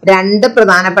രണ്ട്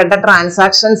പ്രധാനപ്പെട്ട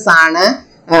ട്രാൻസാക്ഷൻസ് ആണ്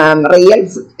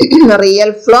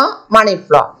റിയൽ ഫ്ലോ, മണി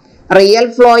ഫ്ലോ. റിയൽ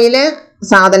ഫ്ലോയില്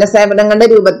സാധന സേവനങ്ങളുടെ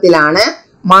രൂപത്തിലാണ്,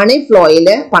 മണി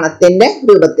ഫ്ലോയില് പണത്തിന്റെ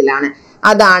രൂപത്തിലാണ്.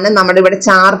 അതാണ് നമ്മുടെ ഇവിടെ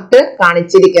ചാർട്ട്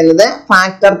കാണിച്ചിരിക്കുന്നത്.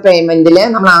 ഫാക്ടർ പേയ്മെന്റില്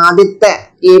നമ്മൾ ആദ്യത്തെ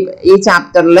ഈ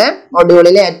ചാപ്റ്ററില്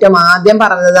മൊഡ്യൂളിൽ ഏറ്റവും ആദ്യം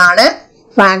പറഞ്ഞതാണ്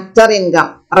factor income.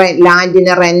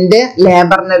 ലാൻഡിന് rent,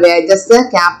 ലേബറിന് wages,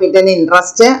 ക്യാപിറ്റലിന്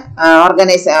interest,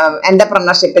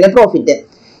 എന്റർപ്രണർഷിപ്പിന് profit.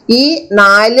 ഈ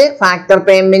 4 ഫാക്ടർ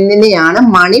പേയ്മെന്റിനെയാണ്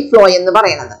മണി ഫ്ലോ എന്ന്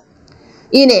പറയുന്നത്.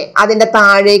 ഇനി അതിന്റെ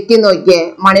താഴേക്ക് നോക്കിയേ,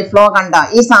 മണി ഫ്ലോ കണ്ട.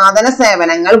 ഈ സാധന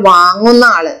സേവനങ്ങൾ വാങ്ങുന്ന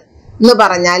ആള് എന്ന്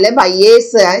പറഞ്ഞാല്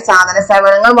ബയേഴ്സ് സാധന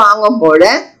സേവനങ്ങൾ വാങ്ങുമ്പോൾ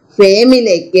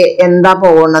ഫേമിലേക്ക് എന്താ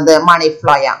പോകുന്നത്, മണി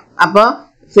ഫ്ലോയാ. അപ്പൊ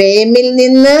ഫേമിൽ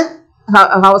നിന്ന്,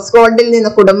 ഹൗസ് ഹോൾഡിൽ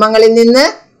നിന്ന്, കുടുംബങ്ങളിൽ നിന്ന്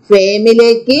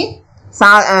ഫേമിലേക്ക്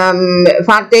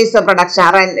ഫാക്ടേഴ്സ് ഓഫ്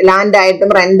പ്രൊഡക്ഷൻ,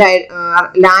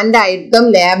 ലാൻഡായിട്ടും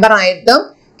ലേബറായിട്ടും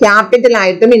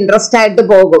ക്യാപിറ്റലായിട്ടും ഇൻട്രസ്റ്റ് ആയിട്ട്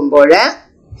പോകുമ്പോൾ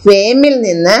ഫേമിൽ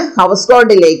നിന്ന് ഹൗസ്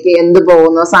ഹോൾഡിലേക്ക് എന്ത്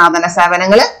പോകുന്നു, സാധന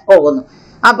സേവനങ്ങൾ പോകുന്നു.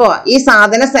 അപ്പോ ഈ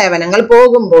സാധന സേവനങ്ങൾ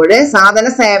പോകുമ്പോൾ സാധന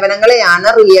സേവനങ്ങളെയാണ്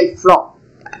റിയൽ ഫ്ലോ,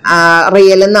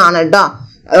 റിയൽ എന്നാണ് കേട്ടോ.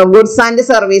 Goods and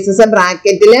services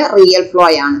ബ്രാക്കറ്റില് real flow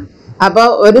ആണ്. അപ്പൊ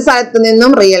ഒരു സ്ഥലത്ത്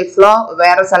നിന്നും റിയൽ ഫ്ലോ,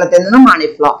 വേറെ സ്ഥലത്ത് നിന്നും മണി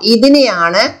ഫ്ലോ.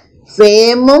 ഇതിനെയാണ്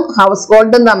ഫേമും ഹൗസ്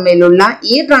ഹോൾഡും തമ്മിലുള്ള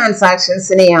ഈ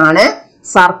ട്രാൻസാക്ഷൻസിനെയാണ്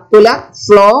സർക്കുലർ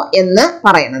ഫ്ലോ എന്ന്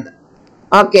പറയുന്നത്.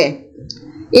 ഓക്കെ,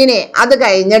 ഇനി അത്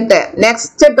കഴിഞ്ഞിട്ട്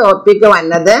നെക്സ്റ്റ് ടോപ്പിക്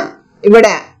വന്നത്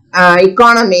ഇവിടെ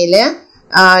ഇക്കോണമിയില്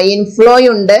ഇൻഫ്ലോ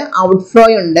ഉണ്ട്, ഔട്ട്ഫ്ലോ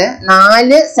ഉണ്ട്.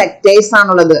 4 സെക്ടേഴ്സ്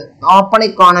ആണുള്ളത്. ഓപ്പൺ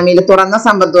ഇക്കോണമിയിൽ, തുറന്ന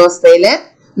സമ്പദ് വ്യവസ്ഥയില്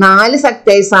 4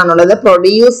 സെക്ടേഴ്സ് ആണുള്ളത്.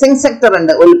 പ്രൊഡ്യൂസിങ് സെക്ടർ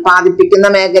ഉണ്ട്, ഉൽപാദിപ്പിക്കുന്ന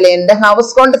മേഖലയുണ്ട്,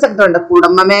 ഹൗസ് ഹോൾഡ് സെക്ടർ ഉണ്ട്,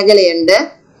 കുടുംബ മേഖലയുണ്ട്,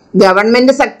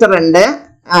 ഗവൺമെന്റ് സെക്ടർ ഉണ്ട്,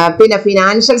 പിന്നെ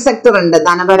ഫിനാൻഷ്യൽ സെക്ടർ ഉണ്ട്,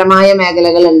 ധനപരമായ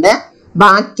മേഖലകളുണ്ട്,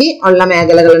 ബാക്കി ഉള്ള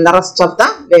മേഖലകളുണ്ട്, റെസ്റ്റ് ഓഫ് ദ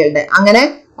വേൾഡ്. അങ്ങനെ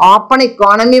ഓപ്പൺ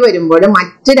ഇക്കോണമി വരുമ്പോൾ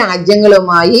മറ്റു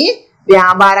രാജ്യങ്ങളുമായി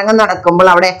വ്യാപാരങ്ങൾ നടക്കുമ്പോൾ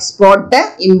അവിടെ എക്സ്പോർട്ട്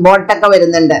ഇമ്പോർട്ട് ഒക്കെ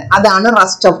വരുന്നുണ്ട്. അതാണ്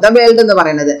റെസ്റ്റ് ഓഫ് ദ വേൾഡ് എന്ന്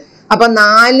പറയുന്നത്. അപ്പൊ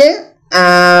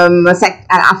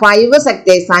 5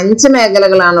 സെക്ടേഴ്സ്, 5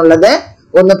 മേഖലകളാണുള്ളത്.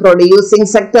 ഒന്ന് പ്രൊഡ്യൂസിങ്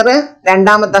സെക്ടർ,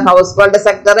 രണ്ടാമത്തെ ഹൗസ് ഹോൾഡ്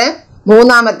സെക്ടർ,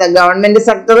 മൂന്നാമത്തെ ഗവൺമെന്റ്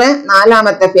സെക്ടർ,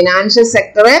 നാലാമത്തെ ഫിനാൻഷ്യൽ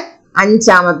സെക്ടർ,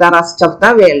 അഞ്ചാമത്തെ റെസ്റ്റ് ഓഫ് ദ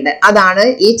വേൾഡ്. അതാണ്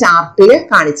ഈ ചാർട്ടിൽ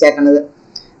കാണിച്ചേക്കുന്നത്.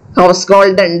 ഹൗസ്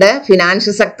ഹോൾഡ് ഉണ്ട്,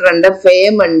 ഫിനാൻഷ്യൽ സെക്ടർ ഉണ്ട്,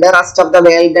 ഫേം ഉണ്ട്, റെസ്റ്റ് ഓഫ് ദ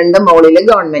വേൾഡ് ഉണ്ട്, മുകളിൽ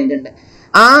ഗവൺമെന്റ് ഉണ്ട്.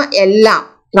 ആ എല്ലാ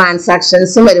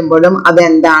ട്രാൻസാക്ഷൻസും വരുമ്പോഴും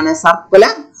അതെന്താണ്?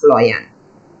 സർക്കുലർ ഫ്ലോ ആണ്.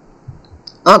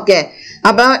 ഓക്കെ,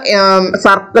 അപ്പൊ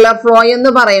സർക്കുലർ ഫ്ലോ എന്ന്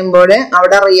പറയുമ്പോൾ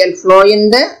അവിടെ റിയൽ ഫ്ലോ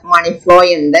ഉണ്ട്, മണി ഫ്ലോ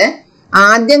ഉണ്ട്.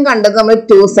 ആദ്യം കണ്ടത് നമ്മൾ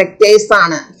 2 സെക്ടേഴ്സ്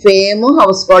ആണ്, ഫേമും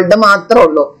ഹൗസ് ഹോൾഡ് മാത്രമേ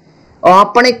ഉള്ളൂ.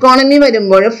 ഓപ്പൺ ഇക്കോണമി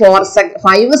വരുമ്പോൾ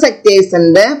 5 സെക്ടേഴ്സ്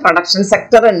ഉണ്ട്. പ്രൊഡക്ഷൻ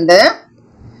സെക്ടർ ഉണ്ട്,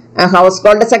 ഹൗസ്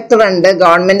ഹോൾഡ് സെക്ടർ ഉണ്ട്,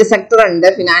 ഗവൺമെന്റ് സെക്ടർ ഉണ്ട്,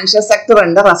 ഫിനാൻഷ്യൽ സെക്ടർ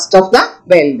ഉണ്ട്, റെസ്റ്റ് ഓഫ് ദ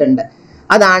വേൾഡ് ഉണ്ട്.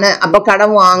 അതാണ്. അപ്പൊ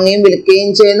കടം വാങ്ങുകയും വിൽക്കുകയും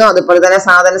ചെയ്യുന്നു, അതുപോലെ തന്നെ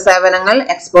സാധന സേവനങ്ങൾ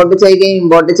എക്സ്പോർട്ട് ചെയ്യുകയും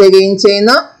ഇമ്പോർട്ട് ചെയ്യുകയും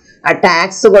ചെയ്യുന്നു,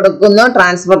 ടാക്സ് കൊടുക്കുന്നു,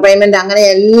 ട്രാൻസ്ഫർ പേയ്മെന്റ്, അങ്ങനെ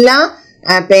എല്ലാ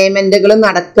പേയ്മെന്റുകളും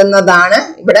നടക്കുന്നതാണ്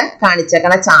ഇവിടെ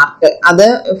കാണിച്ചേക്കണ ചാർട്ട്. അത്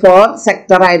 4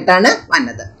 സെക്ടർ ആയിട്ടാണ്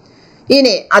വന്നത്.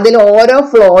 ഇനി അതിൽ ഓരോ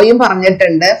ഫ്ലോയും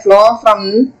പറഞ്ഞിട്ടുണ്ട്. Flow from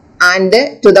and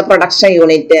to the production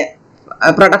unit.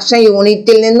 Production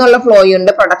യൂണിറ്റിൽ നിന്നുള്ള ഫ്ലോ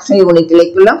ഉണ്ട്, പ്രൊഡക്ഷൻ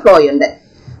യൂണിറ്റിലേക്കുള്ള ഫ്ലോ ഉണ്ട്.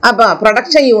 അപ്പൊ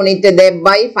production unit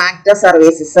by factor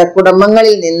services,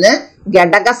 കുടുംബങ്ങളിൽ നിന്ന്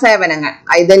ഘടക സേവനങ്ങൾ,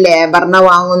 ഇത് ലേബറിനെ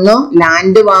വാങ്ങുന്നു,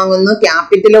 ലാൻഡ് വാങ്ങുന്നു,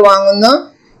 ക്യാപിറ്റൽ വാങ്ങുന്നു,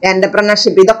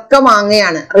 എന്റർപ്രണർഷിപ്പ്, ഇതൊക്കെ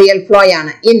വാങ്ങുകയാണ്, റിയൽ ഫ്ലോ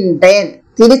ആണ്. ഇൻ ടേൺ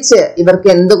തിരിച്ച് ഇവർക്ക്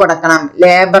എന്ത് കൊടുക്കണം?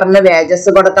 ലേബറിന്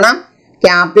വേജസ് കൊടുക്കണം,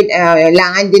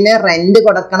 ലാൻഡിന് റെന്റ്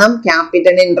കൊടുക്കണം,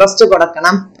 ക്യാപിറ്റലിന് ഇൻട്രസ്റ്റ്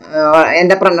കൊടുക്കണം,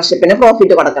 എന്റർപ്രണർഷിപ്പിന്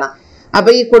പ്രോഫിറ്റ് കൊടുക്കണം. അപ്പൊ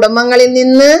ഈ കുടുംബങ്ങളിൽ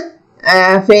നിന്ന്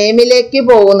ഫേമിലേക്ക്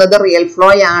പോകുന്നത് റിയൽ ഫ്ലോ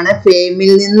ആണ്,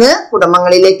 ഫേമിൽ നിന്ന്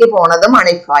കുടുംബങ്ങളിലേക്ക് പോകുന്നത്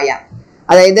മണി ഫ്ലോ ആണ്.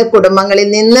 അതായത് കുടുംബങ്ങളിൽ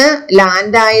നിന്ന്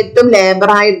ലാൻഡായിട്ടും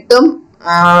ലേബറായിട്ടും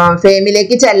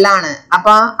ഫേമിലേക്ക് ചെല്ലാണ്.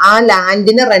 അപ്പൊ ആ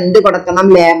ലാൻഡിന് റെന്റ് കൊടുക്കണം,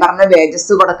 ലേബറിന്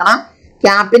വേജസ് കൊടുക്കണം,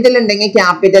 ക്യാപിറ്റൽ ഉണ്ടെങ്കിൽ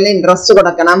ക്യാപിറ്റലിന് ഇൻട്രസ്റ്റ്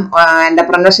കൊടുക്കണം,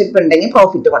 എന്റർപ്രണർഷിപ്പ് ഉണ്ടെങ്കിൽ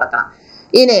പ്രോഫിറ്റ് കൊടുക്കണം.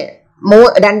 ഇനി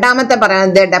രണ്ടാമത്തെ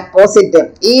പറയുന്നത് ഡെപ്പോസിറ്റ്.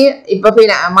 ഈ ഇപ്പൊ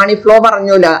മണി ഫ്ലോ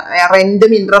പറഞ്ഞൂലോ,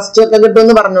 റെന്റും ഇൻട്രസ്റ്റും ഒക്കെ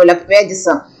കിട്ടുമെന്ന് പറഞ്ഞൂലോ,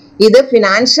 വേജസും. ഇത്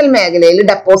ഫിനാൻഷ്യൽ മേഖലയിൽ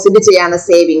ഡെപ്പോസിറ്റ് ചെയ്യാണ്,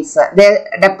 സേവിങ്സ്.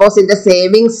 ഡെപ്പോസിറ്റ്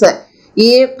സേവിങ്സ് ഈ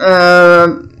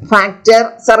ഫാക്ടർ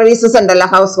സർവീസസ് ഉണ്ടല്ലോ,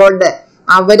 ഹൗസ് ഹോൾഡ്,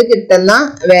 അവര് കിട്ടുന്ന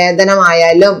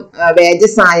വേതനമായാലും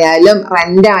വേജസ് ആയാലും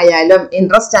റെന്റ് ആയാലും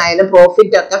ഇൻട്രസ്റ്റ് ആയാലും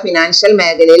പ്രോഫിറ്റ് ഒക്കെ ഫിനാൻഷ്യൽ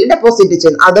മേഖലയിൽ ഡെപ്പോസിറ്റ്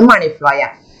ചെയ്യുന്നു, അതും മണി ഫ്ലോ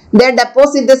ആണ്. They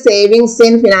deposit the savings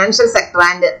in financial sector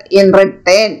and in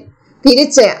return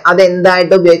തിരിച്ച്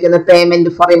അതെന്തായിട്ട് ഉപയോഗിക്കുന്നു?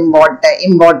 പേയ്മെന്റ് ഫോർ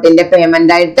ഇമ്പോർട്ടിന്റെ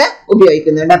പേയ്മെന്റ് ആയിട്ട്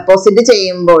ഉപയോഗിക്കുന്നു. ഡെപ്പോസിറ്റ്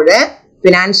ചെയ്യുമ്പോൾ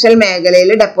ഫിനാൻഷ്യൽ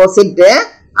മേഖലയിൽ ഡെപ്പോസിറ്റ്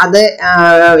അത്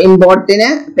ഇമ്പോർട്ടിന്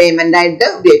പേയ്മെന്റ് ആയിട്ട്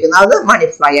ഉപയോഗിക്കുന്നു, അത് മണി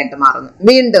ഫ്ലോ ആയിട്ട് മാറുന്നു.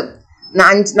 വീണ്ടും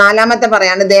നാലാമത്തെ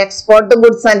പറയാണ് the export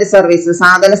goods and services,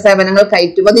 സാധന സേവനങ്ങൾ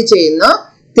കയറ്റുമതി ചെയ്യുന്നു,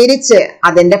 തിരിച്ച്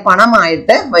അതിന്റെ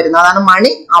പണമായിട്ട് വരുന്നു, അതാണ്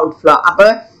മണി ഔട്ട്ഫ്ലോ. അപ്പൊ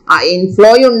ഇൻഫ്ലോ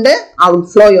ഉണ്ട്,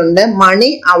 ഔട്ട്ഫ്ലോ ഉണ്ട്. മണി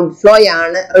ഔട്ട്ഫ്ലോ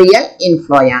ആണ്, റിയൽ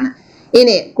ഇൻഫ്ലോ ആണ്.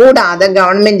 ഇനി കൂടാതെ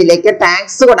ഗവൺമെന്റിലേക്ക്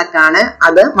ടാക്സ് കൊടുക്കാണ്,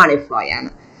 അത് മണി ഫ്ലോ ആണ്.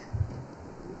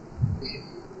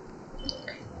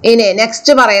 ഇനി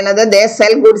നെക്സ്റ്റ് പറയുന്നത് ദേ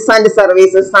സെൽ ഗുഡ്സ് ആൻഡ്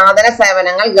സർവീസസ്, സാധന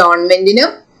സേവനങ്ങൾ ഗവൺമെന്റിനും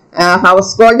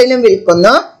ഹൗസ് ഹോൾഡിനും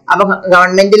വിൽക്കുന്നു. അപ്പൊ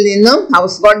ഗവൺമെന്റിൽ നിന്നും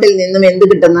ഹൗസ് ഹോൾഡിൽ നിന്നും എന്ത്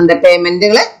കിട്ടുന്നുണ്ട്?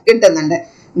 പേയ്മെന്റുകൾ കിട്ടുന്നുണ്ട്.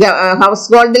 ഹൗസ്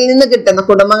ഹോൾഡിൽ നിന്ന് കിട്ടുന്ന,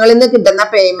 കുടുംബങ്ങളിൽ നിന്ന് കിട്ടുന്ന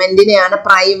പേയ്മെന്റിനെയാണ്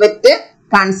പ്രൈവറ്റ്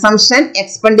കൺസംഷൻ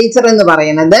എക്സ്പെൻഡിച്ചർ എന്ന്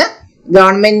പറയുന്നത്.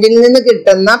 ഗവൺമെന്റിൽ നിന്ന്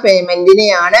കിട്ടുന്ന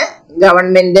പേയ്മെന്റിനെയാണ്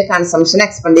ഗവൺമെന്റ് കൺസംഷൻ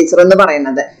എക്സ്പെൻഡിച്ചർ എന്ന്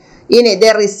പറയുന്നത്. ഇനി ദേ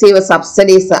റിസീവ്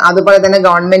സബ്സിഡീസ്, അതുപോലെ തന്നെ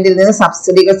ഗവൺമെന്റിൽ നിന്ന്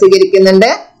സബ്സിഡികൾ സ്വീകരിക്കുന്നുണ്ട്,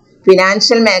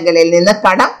 ഫിനാൻഷ്യൽ മേഖലയിൽ നിന്ന്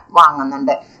കടം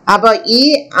വാങ്ങുന്നുണ്ട്. അപ്പൊ ഈ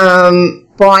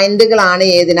പോയിന്റുകളാണ്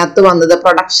ഏതിനകത്ത് വന്നത്?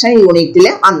 പ്രൊഡക്ഷൻ യൂണിറ്റിൽ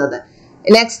വന്നത്.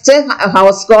 നെക്സ്റ്റ്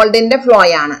ഹൗസ് ഹോൾഡിന്റെ ഫ്ലോ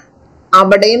ആണ്.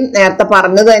 അവിടെയും നേരത്തെ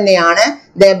പറഞ്ഞത് തന്നെയാണ്,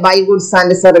 ദേ by goods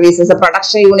and services,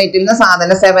 production യൂണിറ്റിൽ നിന്ന്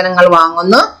സാധന സേവനങ്ങൾ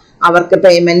വാങ്ങുന്നു, അവർക്ക്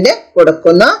പേയ്മെന്റ്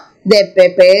കൊടുക്കുന്നു. ദേ പേ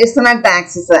പേഴ്സണൽ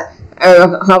ടാക്സസ്,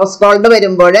 ഹൗസ് ഹോൾഡ്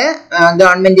വരുമ്പോൾ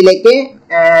ഗവൺമെന്റിലേക്ക്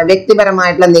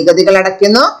വ്യക്തിപരമായിട്ടുള്ള നികുതികൾ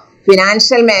അടയ്ക്കുന്നു,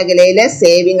 ഫിനാൻഷ്യൽ മേഖലയിൽ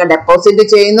സേവിങ് ഡെപ്പോസിറ്റ്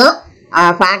ചെയ്യുന്നു,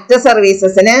 ഫാക്ടർ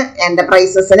സർവീസസിന്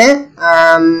എന്റർപ്രൈസസിന്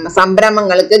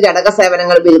സംരംഭങ്ങൾക്ക് ഘടക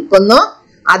സേവനങ്ങൾ വിൽക്കുന്നു,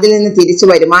 അതിൽ നിന്ന് തിരിച്ചു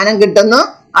വരുമാനം കിട്ടുന്നു,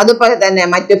 അതുപോലെ തന്നെ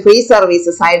മറ്റ് ഫ്രീ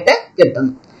സർവീസസ് ആയിട്ട്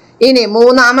കിട്ടുന്നു. ഇനി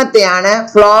മൂന്നാമത്തെയാണ്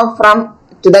flow from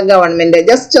to the government.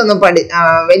 Just on the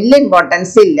very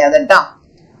importance illa that.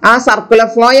 Circular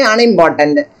flow is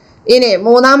important. In a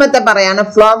Munamata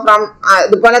Parayana flow from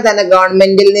the Palatana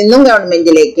government government.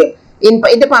 In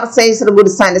it purchased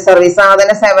goods and services, other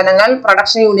than 7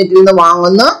 production unit in the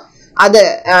Wanguno, other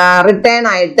return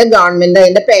at the government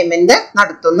in the payment,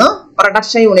 Natuno,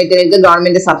 production unit in the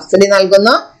government subsidy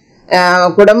Nalgono,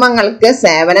 Kudamangalke,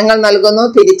 7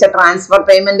 Nalgono, Tidicha transfer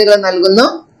payment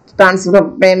Nalgono, transfer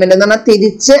payment in the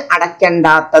Tidiche,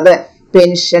 Adakanda, the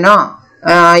pension.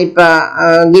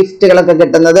 Gift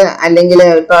another,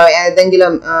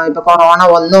 corona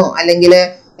one no,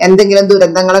 എന്തെങ്കിലും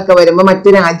ദുരന്തങ്ങളൊക്കെ വരുമ്പോൾ മറ്റു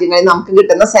രാജ്യങ്ങളിൽ നമുക്ക്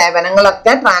കിട്ടുന്ന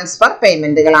സേവനങ്ങളൊക്കെ transfer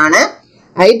പേയ്മെന്റുകളാണ്.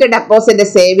 ആയിട്ട് deposit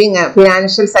saving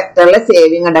financial സെക്ടറിലെ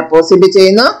saving deposit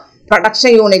ചെയ്യുന്നു.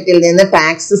 Production യൂണിറ്റിൽ നിന്ന്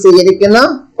ടാക്സ് സ്വീകരിക്കുന്നു.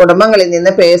 കുടുംബങ്ങളിൽ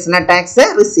നിന്ന് പേഴ്സണൽ ടാക്സ്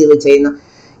റിസീവ് ചെയ്യുന്നു.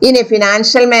 ഇനി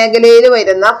ഫിനാൻഷ്യൽ മേഖലയിൽ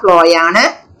വരുന്ന ഫ്ലോയാണ്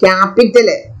ക്യാപിറ്റൽ.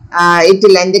 ഇറ്റ്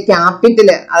ലെൻഡ് ക്യാപിറ്റൽ,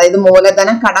 അതായത്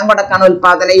മൂലധനം കടം കൊടുക്കാൻ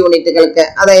ഉൽപാദന യൂണിറ്റുകൾക്ക്,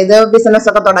 അതായത് ബിസിനസ്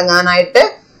ഒക്കെ തുടങ്ങാനായിട്ട്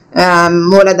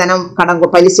മൂലധനം കടം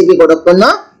പലിശയ്ക്ക് കൊടുക്കുന്നു.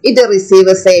 ഇത്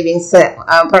റിസീവ് സേവിങ്സ്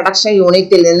പ്രൊഡക്ഷൻ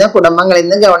യൂണിറ്റിൽ നിന്ന്, കുടുംബങ്ങളിൽ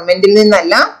നിന്ന്, ഗവൺമെന്റിൽ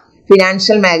നിന്നല്ല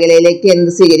ഫിനാൻഷ്യൽ മേഖലയിലേക്ക്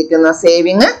എന്ത് സ്വീകരിക്കുന്നു?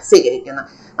 സേവിങ് സ്വീകരിക്കുന്നു.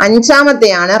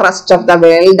 അഞ്ചാമത്തെയാണ് റെസ്റ്റ് ഓഫ് ദ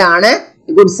വേൾഡ് ആണ്.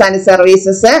 ഗുഡ്സ് ആൻഡ്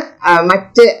സർവീസസ്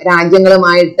മറ്റ്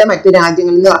രാജ്യങ്ങളുമായിട്ട് മറ്റു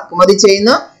രാജ്യങ്ങളിൽ നിന്ന് ഇറക്കുമതി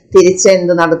ചെയ്യുന്നു, തിരിച്ച്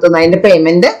എന്ത് നടത്തുന്നു? അതിന്റെ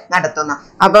പേയ്മെന്റ് നടത്തുന്നു.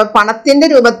 അപ്പൊ പണത്തിന്റെ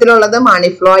രൂപത്തിലുള്ളത് മണി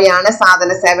ഫ്ലോ ആണ്,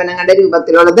 സാധന സേവനങ്ങളുടെ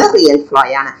രൂപത്തിലുള്ളത് റിയൽ ഫ്ലോ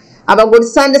ആണ്. അപ്പൊ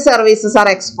goods and services are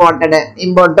exported,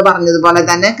 import പറഞ്ഞതുപോലെ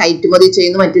തന്നെ കയറ്റുമതി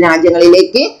ചെയ്യുന്നു മറ്റു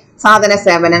രാജ്യങ്ങളിലേക്ക് സാധന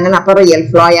സേവനങ്ങൾ. അപ്പൊ റിയൽ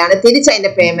ഫ്ലോ ആണ്. തിരിച്ച്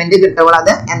അതിന്റെ പേയ്മെന്റ് കിട്ടുമ്പോൾ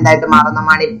അത് എന്തായിട്ട് മാറുന്നു?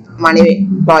 മണി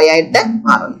ഫ്ലോ ആയിട്ട്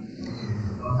മാറുന്നു.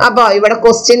 അപ്പൊ ഇവിടെ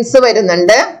ക്വസ്റ്റ്യൻസ്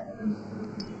വരുന്നുണ്ട്.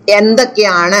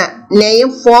 എന്തൊക്കെയാണ്? നെയിം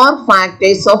 4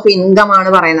 ഫാക്ടേഴ്സ് ഓഫ് ഇൻകം ആണ്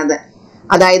പറയുന്നത്.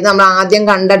 അതായത് നമ്മൾ ആദ്യം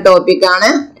കണ്ട ടോപ്പിക്കാണ്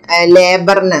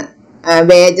ലേബറിന്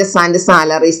വേജസ് ആൻഡ്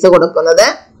സാലറീസ് കൊടുക്കുന്നത്,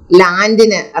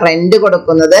 ലാൻഡിന് റെന്റ്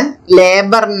കൊടുക്കുന്നത്,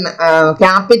 ലേബറിന്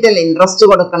ക്യാപിറ്റൽ ഇൻട്രസ്റ്റ്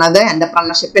കൊടുക്കുന്നത്,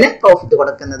 എന്റർപ്രണർഷിപ്പിന് പ്രോഫിറ്റ്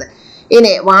കൊടുക്കുന്നത്.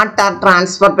 ഇനി വാട്ട് ആർ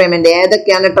ട്രാൻസ്ഫർ പേയ്മെന്റ്?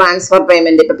 ഏതൊക്കെയാണ് ട്രാൻസ്ഫർ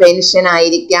പേയ്മെന്റ്? ഇപ്പൊ പെൻഷൻ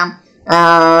ആയിരിക്കാം,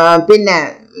 പിന്നെ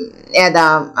ഏതാ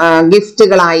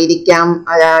ഗിഫ്റ്റുകളായിരിക്കാം,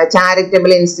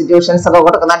 ചാരിറ്റബിൾ ഇൻസ്റ്റിറ്റ്യൂഷൻസ് ഒക്കെ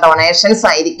കൊടുക്കുന്ന ഡൊണേഷൻസ്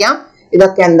ആയിരിക്കാം.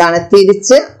 ഇതൊക്കെ എന്താണ്?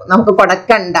 തിരിച്ച് നമുക്ക്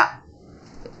കൊടുക്കണ്ട,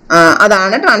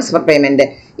 അതാണ് ട്രാൻസ്ഫർ പേയ്മെന്റ്.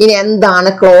 ഇനി എന്താണ്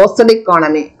ക്ലോസ്ഡ്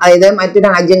ഇക്കോണമി? അതായത് മറ്റു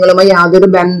രാജ്യങ്ങളുമായി യാതൊരു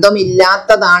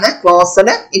ബന്ധമില്ലാത്തതാണ്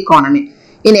ക്ലോസ്ഡ് ഇക്കോണമി.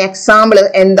 ഇനി എക്സാമ്പിൾ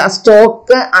എന്താ?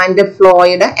 സ്റ്റോക്ക് ആൻഡ്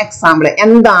ഫ്ലോയുടെ എക്സാമ്പിൾ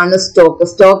എന്താണ്?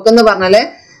 സ്റ്റോക്ക് എന്ന് പറഞ്ഞാല്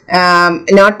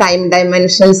നോ ടൈം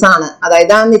ഡൈമെൻഷൻസ് ആണ്,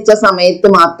 അതായത് ആ നിശ്ചയ സമയത്ത്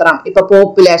മാത്രം. ഇപ്പൊ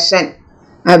പോപ്പുലേഷൻ,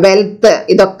 വെൽത്ത്,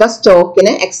 ഇതൊക്കെ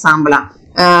സ്റ്റോക്കിന് എക്സാമ്പിളാണ്.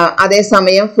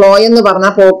 അതേസമയം ഫ്ലോ എന്ന്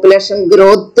പറഞ്ഞാൽ പോപ്പുലേഷൻ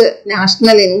ഗ്രോത്ത്,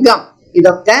 നാഷണൽ ഇൻകം,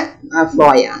 ഇതൊക്കെ ഫ്ലോ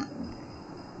ആണ്.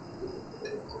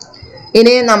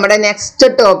 ഇനി നമ്മുടെ നെക്സ്റ്റ്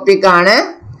ടോപ്പിക് ആണ്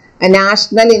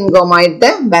നാഷണൽ ഇൻകവുമായിട്ട്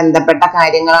ബന്ധപ്പെട്ട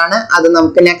കാര്യങ്ങളാണ്. അത്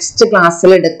നമുക്ക് നെക്സ്റ്റ്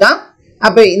ക്ലാസ്സിൽ എടുക്കാം.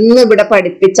 അപ്പൊ ഇന്ന് ഇവിടെ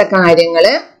പഠിപ്പിച്ച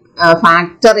കാര്യങ്ങള്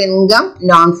factor income,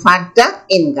 non factor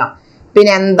income,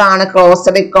 പിന്നെ എന്താണ്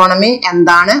ക്ലോസ്ഡ് ഇക്കോണമി,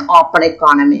 എന്താണ് ഓപ്പൺ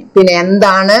ഇക്കോണമി, പിന്നെ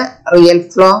എന്താണ് റിയൽ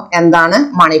ഫ്ലോ, എന്താണ്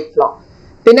മണി ഫ്ലോ.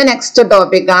 പിന്നെ നെക്സ്റ്റ്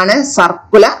ടോപ്പിക് ആണ്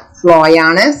സർക്കുലർ ഫ്ലോ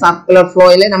ആണ്. സർക്കുലർ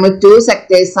ഫ്ലോയിൽ നമ്മൾ 2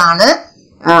 സെക്ടേഴ്സ് ആണ്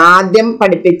ആദ്യം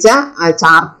പഠിപ്പിച്ച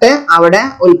ചാർട്ട്. അവിടെ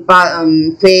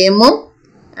ഫേമും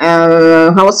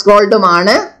ഹൗസ്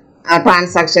ഹോൾഡുമാണ്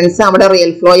ട്രാൻസാക്ഷൻസ്. അവിടെ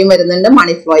റിയൽ ഫ്ലോയും വരുന്നുണ്ട്,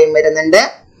 മണി ഫ്ലോയും വരുന്നുണ്ട്.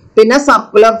 പിന്നെ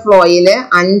സർക്കുലർ ഫ്ലോയില്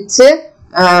 5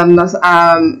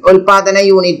 ഉൽപാദന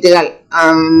യൂണിറ്റുകൾ,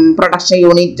 പ്രൊഡക്ഷൻ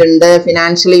യൂണിറ്റ് ഉണ്ട്,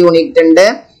 ഫിനാൻഷ്യൽ യൂണിറ്റ് ഉണ്ട്,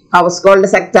 ഹൗസ് ഹോൾഡ്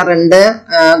സെക്ടർ ഉണ്ട്,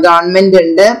 ഗവൺമെന്റ്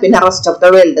ഉണ്ട്, പിന്നെ റെസ്റ്റ് ഓഫ്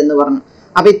ദ വേൾഡ് എന്ന് പറഞ്ഞു.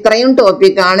 അപ്പൊ ഇത്രയും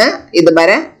ടോപ്പിക്കാണ്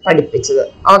ഇതുവരെ പഠിപ്പിച്ചത്.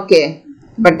 ഓക്കെ,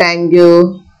 അപ്പൊ താങ്ക് യു.